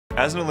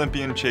As an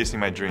Olympian chasing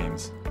my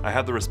dreams, I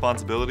have the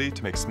responsibility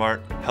to make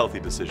smart, healthy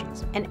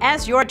decisions. And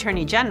as your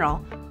Attorney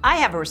General, I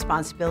have a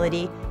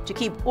responsibility to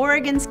keep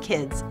Oregon's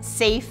kids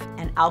safe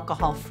and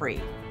alcohol-free.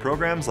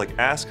 Programs like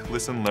Ask,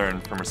 Listen, Learn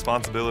from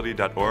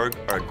Responsibility.org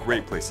are a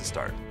great place to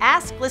start.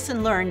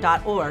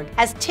 AskListenLearn.org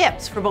has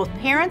tips for both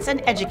parents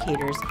and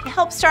educators to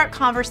help start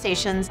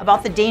conversations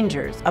about the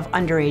dangers of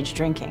underage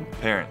drinking.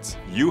 Parents,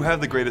 you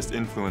have the greatest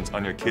influence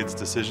on your kids'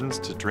 decisions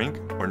to drink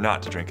or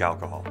not to drink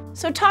alcohol.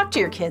 So talk to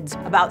your kids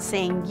about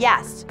saying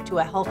yes to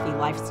a healthy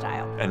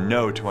lifestyle. And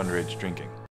no to underage drinking.